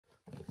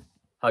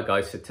Hi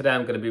guys, so today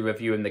I'm going to be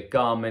reviewing the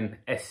Garmin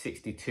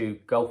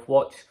S62 golf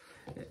watch.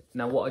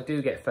 Now what I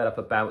do get fed up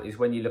about is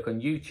when you look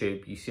on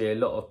YouTube, you see a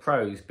lot of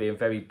pros being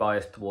very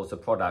biased towards the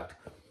product.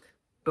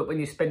 But when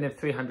you're spending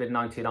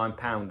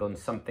 £399 on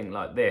something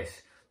like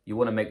this, you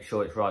want to make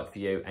sure it's right for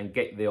you and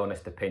get the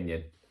honest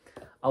opinion.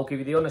 I'll give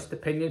you the honest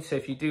opinion, so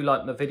if you do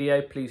like my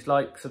video, please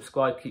like,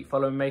 subscribe, keep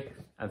following me,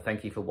 and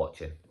thank you for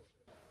watching.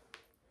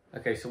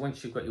 Okay, so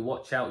once you've got your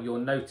watch out, you'll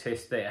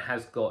notice that it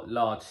has got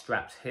large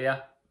straps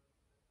here,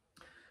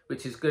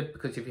 which is good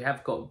because if you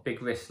have got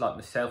big wrists like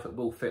myself, it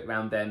will fit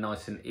around there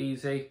nice and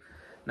easy.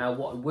 Now,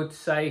 what I would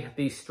say,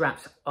 these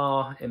straps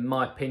are, in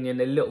my opinion,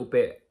 a little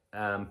bit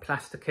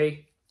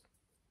plasticky.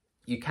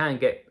 You can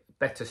get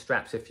better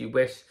straps if you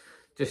wish.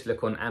 Just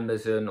look on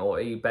Amazon or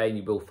eBay and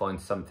you will find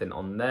something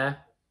on there.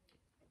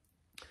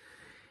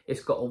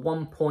 It's got a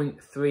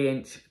 1.3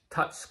 inch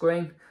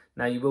touchscreen.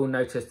 Now you will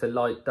notice the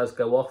light does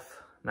go off.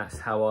 That's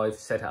how I've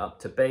set it up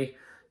to be,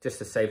 just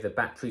to save the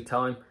battery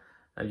time.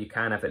 And you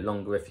can have it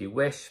longer if you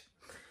wish.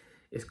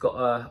 It's got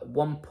a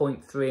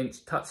 1.3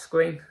 inch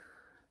touchscreen,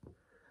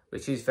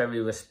 which is very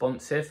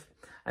responsive,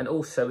 and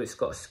also it's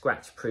got a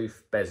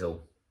scratch-proof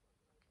bezel.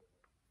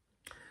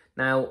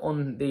 Now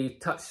on the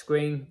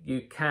touchscreen,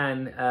 you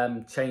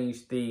can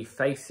change the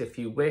face if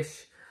you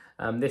wish.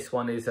 This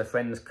one is a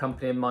friend's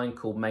company of mine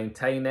called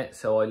Maintain It,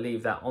 so I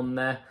leave that on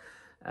there.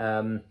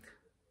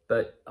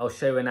 But I'll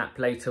show you an app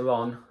later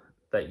on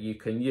that you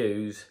can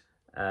use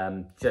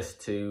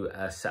just to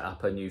set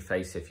up a new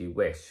face if you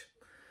wish.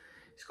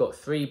 It's got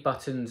 3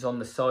 buttons on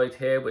the side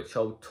here, which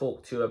I'll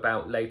talk to you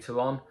about later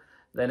on.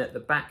 Then at the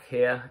back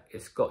here,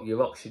 it's got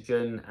your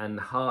oxygen and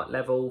heart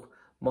level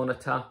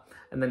monitor,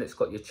 and then it's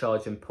got your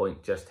charging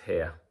point just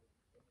here.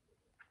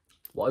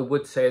 What I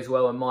would say as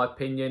well, in my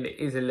opinion, it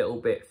is a little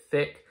bit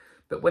thick,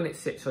 but when it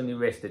sits on your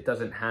wrist, it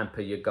doesn't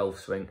hamper your golf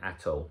swing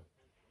at all.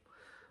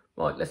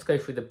 Right, let's go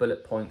through the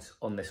bullet points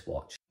on this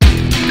watch.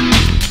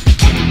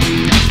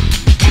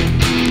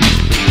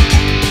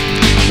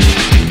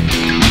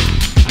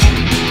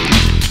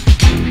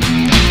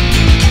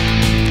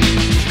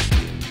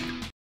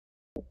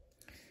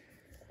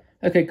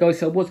 Okay guys,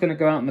 so I was going to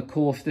go out on the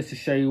course just to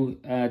show you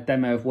a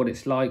demo of what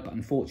it's like, but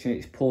unfortunately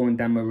it's pouring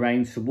down with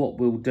rain. So what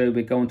we'll do,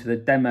 we're going to the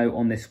demo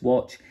on this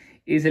watch.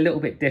 It is a little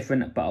bit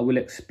different, but I will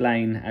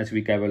explain as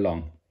we go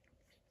along.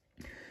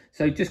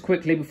 So just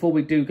quickly, before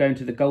we do go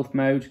into the golf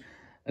mode,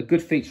 a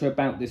good feature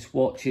about this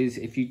watch is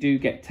if you do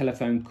get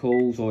telephone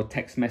calls or a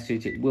text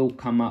message, it will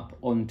come up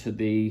onto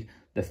the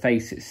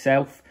face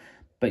itself,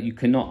 but you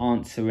cannot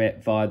answer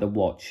it via the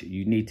watch.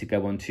 You need to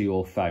go onto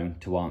your phone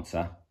to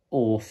answer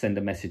or send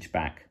a message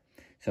back.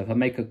 So if I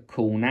make a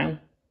call now,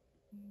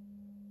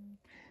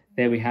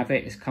 there we have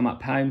it, it's come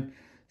up home.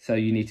 So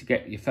you need to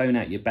get your phone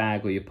out your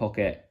bag or your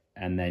pocket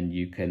and then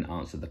you can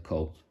answer the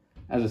call.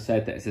 As I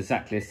said, that's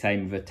exactly the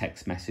same with a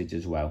text message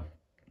as well.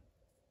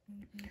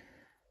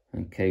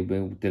 Okay,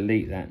 we'll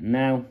delete that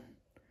now.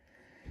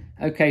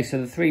 Okay,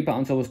 so the 3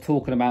 buttons I was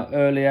talking about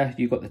earlier,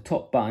 you've got the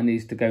top button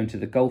is to go into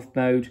the golf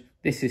mode.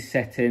 This is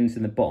settings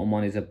and the bottom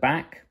one is a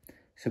back.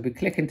 So if we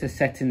click into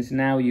settings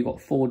now, you've got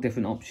 4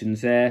 different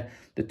options there.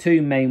 The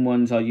 2 main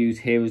ones I use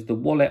here is the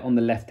wallet on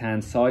the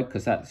left-hand side,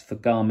 because that's for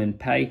Garmin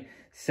Pay.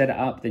 Set it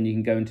up, then you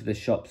can go into the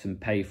shops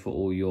and pay for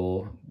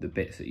all the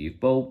bits that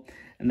you've bought.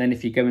 And then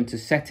if you go into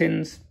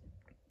settings,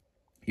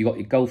 you've got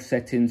your golf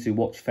settings, your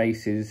watch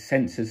faces,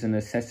 sensors and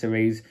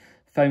accessories,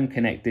 phone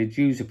connected,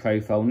 user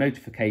profile,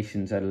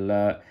 notifications and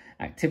alert,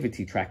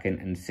 activity tracking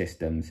and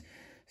systems.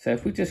 So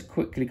if we just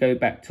quickly go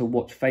back to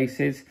watch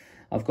faces,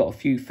 I've got a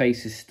few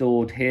faces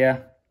stored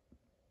here.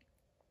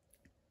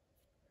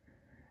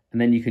 And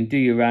then you can do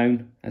your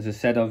own. As I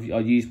said, I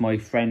use my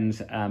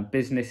friend's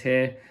business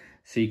here.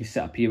 So you can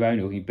set up your own,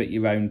 or you put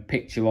your own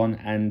picture on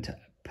and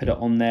put it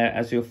on there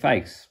as your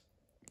face.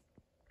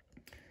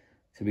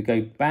 So we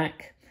go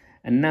back.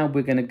 And now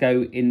we're going to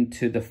go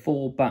into the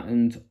 4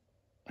 buttons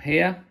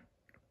here.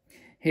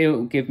 Here it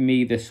will give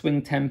me the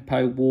swing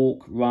tempo,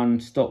 walk, run,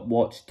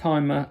 stopwatch,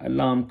 timer,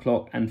 alarm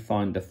clock, and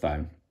find the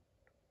phone.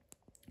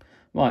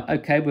 Right,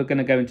 okay, we're going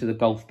to go into the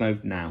golf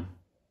mode now.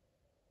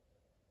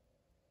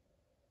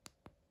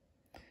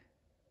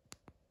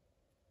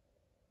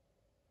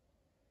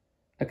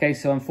 Okay,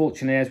 so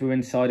unfortunately, as we're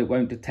inside, it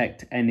won't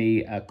detect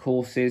any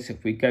courses.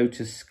 If we go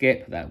to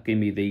skip, that'll give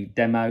me the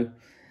demo.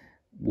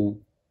 We'll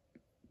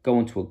go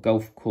onto a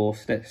golf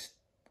course. Let's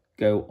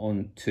go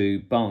on to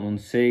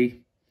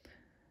Barton-on-Sea.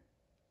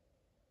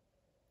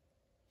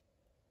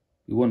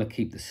 We want to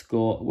keep the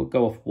score. We'll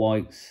go off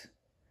whites,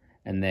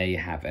 and there you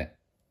have it.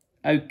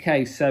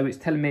 Okay, so it's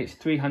telling me it's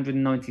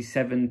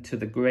 397 to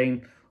the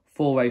green,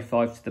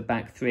 405 to the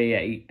back,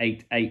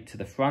 388 to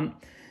the front.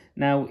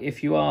 Now,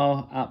 if you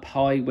are up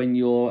high when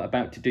you're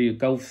about to do your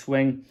golf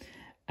swing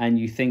and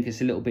you think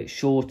it's a little bit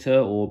shorter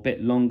or a bit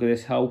longer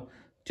this hole,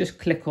 just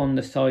click on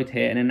the side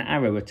here and an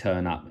arrow will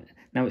turn up.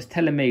 Now, it's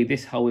telling me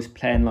this hole is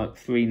playing like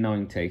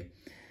 390.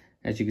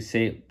 As you can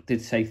see, it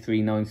did say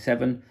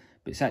 397,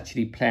 but it's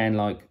actually playing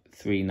like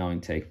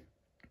 390.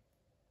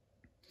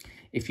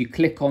 If you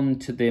click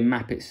onto the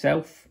map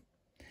itself,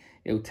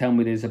 It'll tell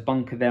me there's a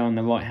bunker there on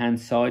the right hand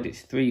side.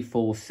 It's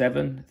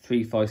 347,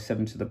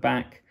 357 to the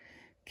back.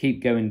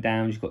 Keep going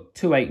down. You've got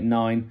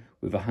 289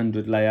 with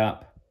 100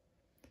 layup,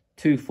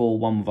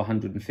 241 with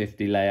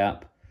 150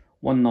 layup,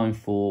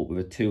 194 with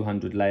a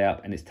 200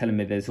 layup, and it's telling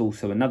me there's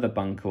also another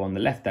bunker on the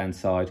left hand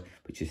side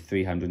which is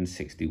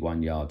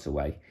 361 yards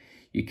away.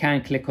 You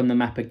can click on the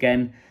map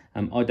again.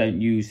 I don't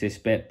use this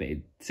bit, but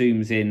it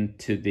zooms in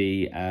to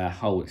the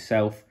hole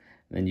itself,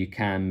 and then you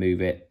can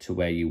move it to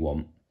where you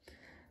want.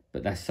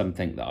 But that's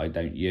something that I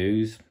don't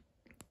use.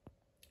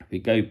 If we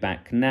go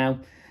back now,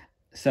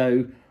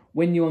 so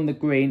when you're on the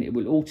green, it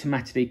will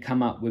automatically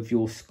come up with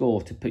your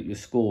score to put your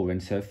score in.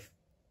 So if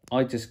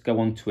I just go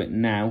onto it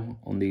now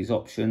on these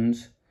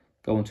options,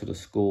 go onto the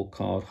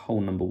scorecard,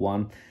 hole number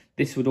 1,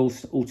 this would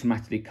also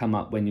automatically come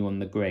up when you're on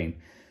the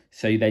green.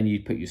 So then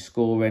you put your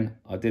score in.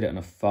 I did it on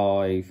a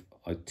 5,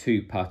 I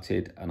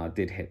 2-putted, and I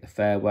did hit the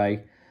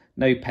fairway.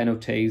 No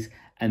penalties.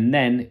 And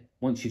then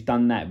once you've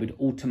done that, it would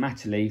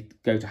automatically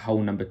go to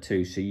hole number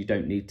 2. So you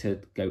don't need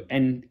to go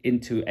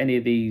into any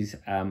of these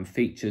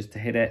features to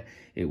hit it.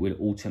 It will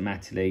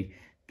automatically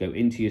go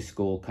into your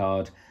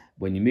scorecard.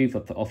 When you move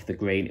off the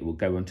green, it will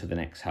go onto the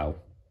next hole.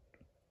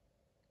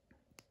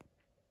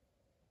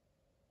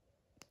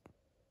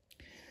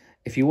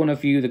 If you want to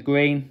view the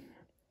green,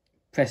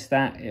 press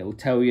that. It will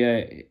tell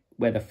you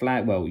where the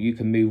flag, well, you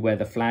can move where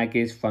the flag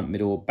is, front,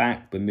 middle or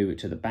back, but move it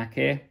to the back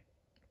here.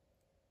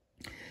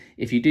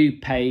 If you do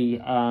pay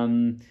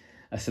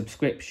a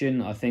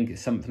subscription, I think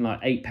it's something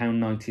like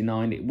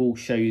 £8.99, it will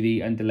show you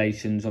the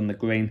undulations on the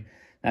green.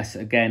 That's,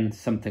 again,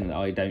 something that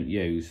I don't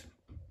use.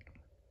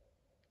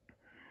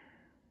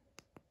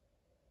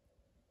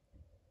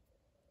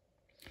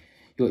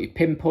 You've got your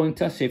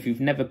pinpointer, so if you've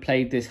never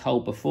played this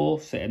hole before,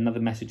 so another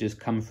message has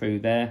come through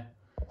there.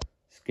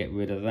 Let's get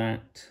rid of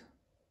that.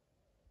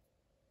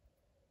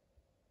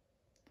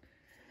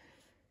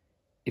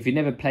 If you've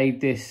never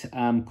played this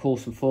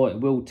course before, it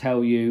will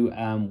tell you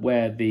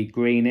where the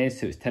green is.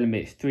 So it's telling me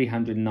it's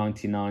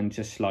 399,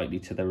 just slightly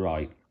to the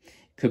right. It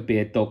could be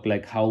a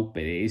dogleg hole,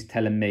 but it is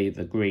telling me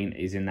the green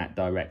is in that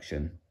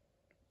direction.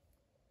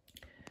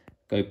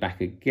 Go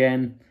back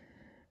again,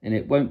 and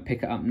it won't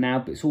pick it up now,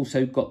 but it's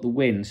also got the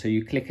wind. So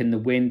you click in the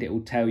wind, it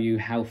will tell you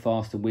how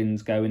fast the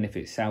wind's going. If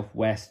it's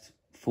southwest,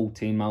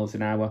 14 miles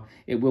an hour,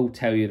 it will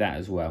tell you that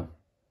as well.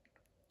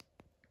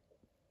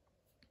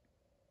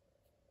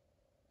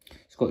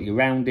 It's got your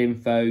round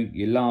info,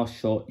 your last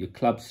shot, your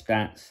club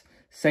stats,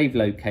 save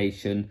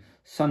location,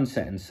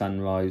 sunset and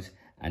sunrise,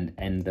 and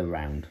end the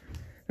round.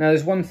 Now,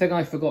 there's one thing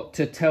I forgot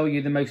to tell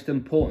you. The most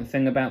important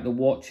thing about the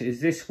watch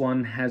is this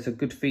one has a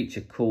good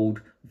feature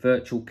called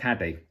Virtual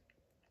Caddy.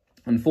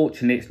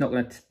 Unfortunately, it's not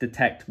going to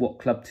detect what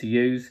club to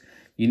use.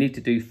 You need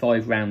to do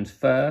 5 rounds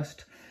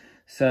first.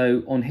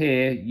 So on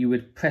here, you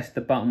would press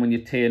the button when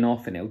you're teeing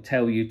off, and it will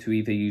tell you to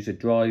either use a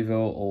driver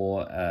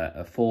or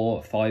a 4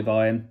 or 5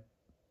 iron.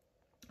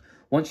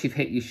 Once you've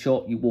hit your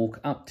shot, you walk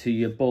up to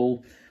your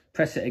ball,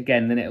 press it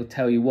again, then it'll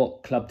tell you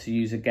what club to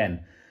use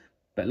again.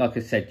 But like I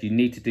said, you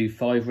need to do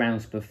 5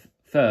 rounds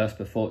first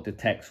before it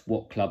detects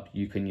what club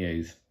you can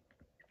use.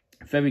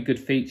 Very good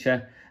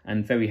feature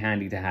and very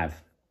handy to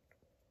have.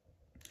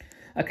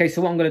 Okay,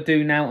 so what I'm going to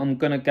do now, I'm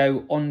going to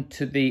go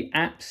onto the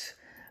apps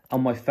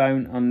on my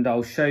phone, and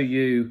I'll show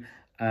you...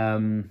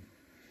 Right,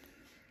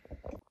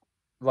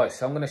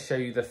 so I'm going to show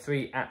you the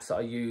 3 apps that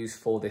I use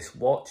for this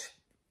watch.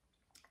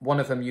 One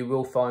of them you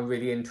will find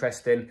really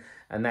interesting,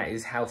 and that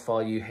is how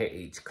far you hit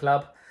each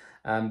club.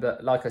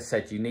 But like I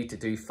said, you need to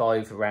do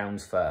 5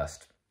 rounds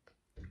first.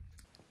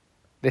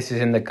 This is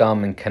in the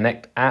Garmin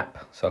Connect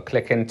app. So I'll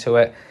click into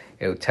it.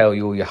 It'll tell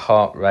you all your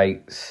heart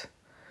rates,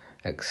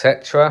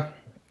 etc.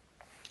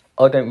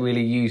 I don't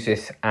really use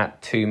this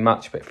app too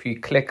much, but if you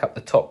click up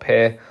the top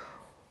here,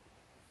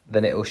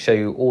 then it will show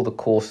you all the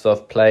courses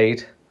I've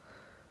played.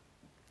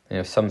 You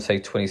know, some say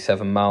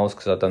 27 miles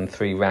because I've done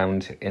 3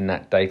 rounds in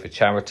that day for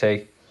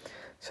charity.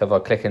 So if I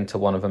click into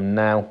one of them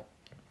now,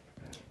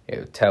 it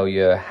will tell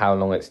you how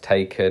long it's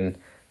taken,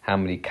 how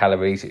many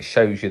calories. It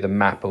shows you the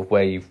map of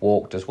where you've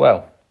walked as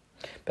well.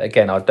 But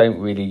again, I don't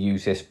really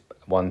use this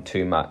one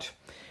too much.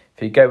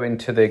 If you go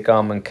into the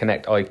Garmin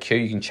Connect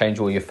IQ, you can change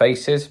all your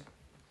faces.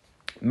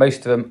 Most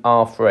of them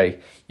are free.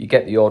 You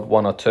get the odd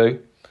 1 or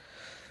 2.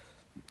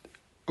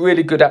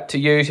 Really good app to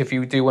use if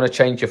you do want to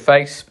change your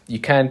face. You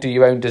can do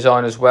your own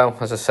design as well.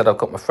 As I said, I've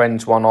got my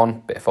friend's one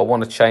on, but if I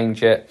want to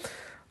change it,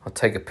 I'll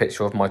take a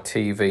picture of my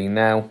TV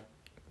now.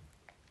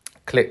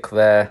 Click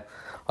there.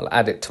 I'll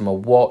add it to my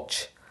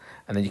watch,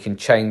 and then you can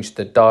change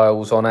the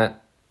dials on it,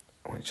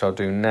 which I'll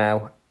do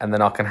now. And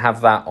then I can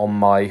have that on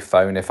my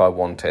phone if I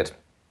wanted.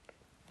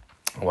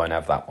 I won't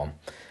have that one.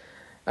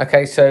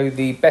 Okay, so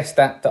the best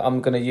app that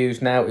I'm going to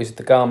use now is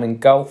the Garmin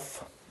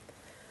Golf.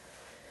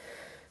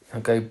 I'll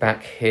go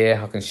back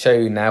here. I can show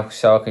you now.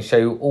 So I can show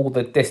you all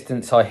the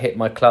distance I hit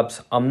my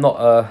clubs. I'm not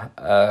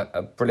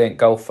a brilliant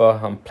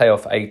golfer. I'm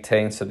playoff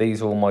 18, so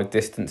these are all my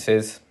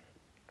distances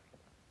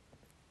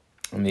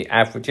and the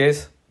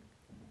averages.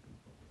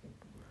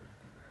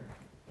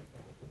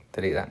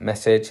 Delete that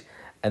message.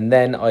 And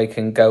then I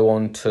can go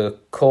on to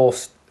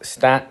course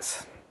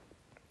stats.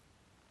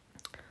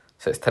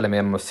 So it's telling me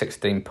I'm a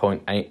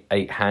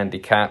 16.88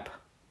 handicap.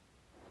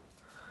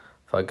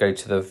 If I go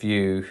to the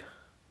view,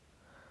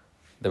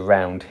 the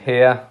round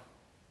here,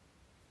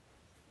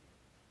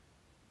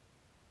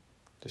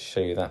 just show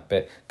you that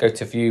bit. Go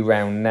to view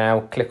round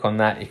now, click on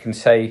that. You can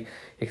see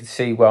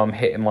where I'm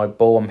hitting my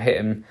ball. I'm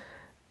hitting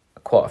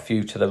quite a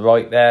few to the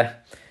right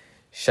there.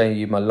 Showing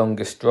you my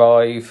longest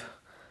drive,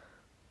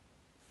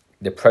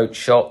 the approach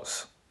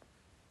shots.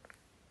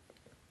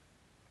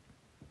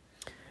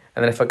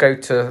 And then if I go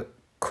to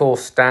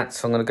course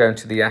stats, I'm going to go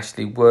into the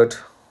Ashley Wood.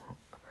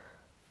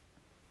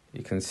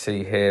 You can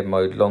see here my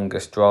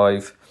longest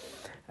drive.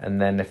 And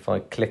then if I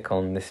click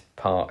on this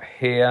part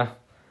here,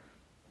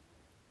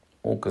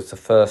 August the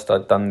 1st,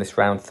 I've done this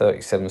round,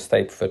 37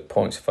 Stapleford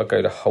points. If I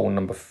go to hole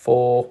number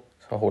 4,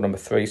 so hole number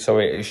 3,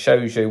 sorry, it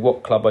shows you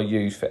what club I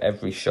use for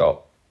every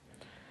shot.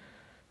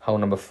 Hole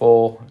number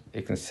 4,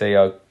 you can see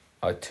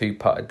I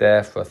two-putted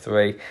there for a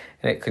 3,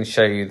 and it can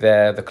show you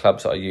there the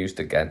clubs that I used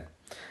again.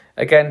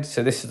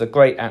 So this is a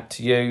great app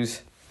to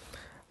use,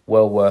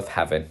 well worth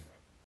having.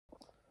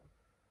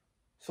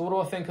 So what do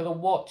I think of the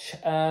watch?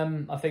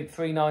 I think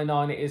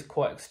 $399, it is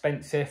quite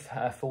expensive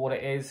for what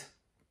it is.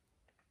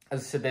 As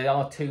I said, there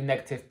are 2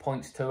 negative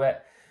points to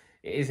it.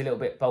 It is a little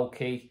bit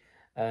bulky.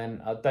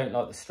 I don't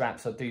like the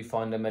straps. I do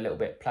find them a little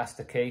bit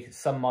plasticky.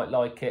 Some might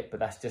like it, but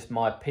that's just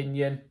my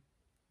opinion.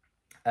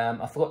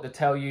 I forgot to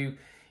tell you,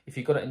 if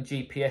you've got it in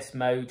GPS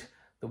mode,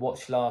 the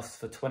watch lasts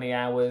for 20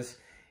 hours.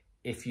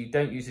 If you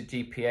don't use a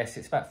GPS,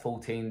 it's about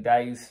 14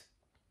 days.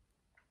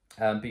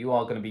 But you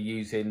are going to be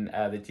using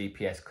the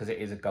GPS because it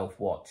is a golf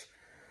watch.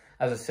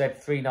 As I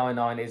said,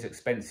 $399 is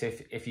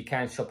expensive. If you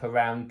can shop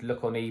around,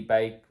 look on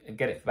eBay and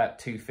get it for about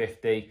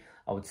 $250,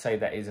 I would say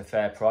that is a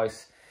fair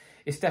price.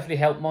 It's definitely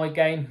helped my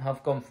game.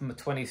 I've gone from a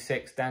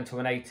 26 down to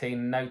an 18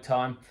 in no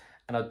time,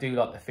 and I do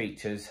like the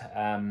features.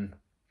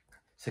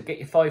 So get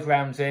your 5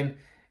 rounds in.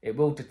 It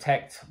will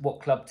detect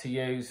what club to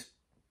use,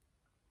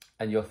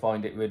 and you'll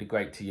find it really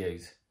great to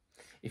use.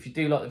 If you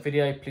do like the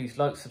video, please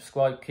like,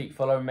 subscribe, keep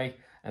following me,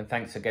 and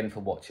thanks again for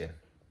watching.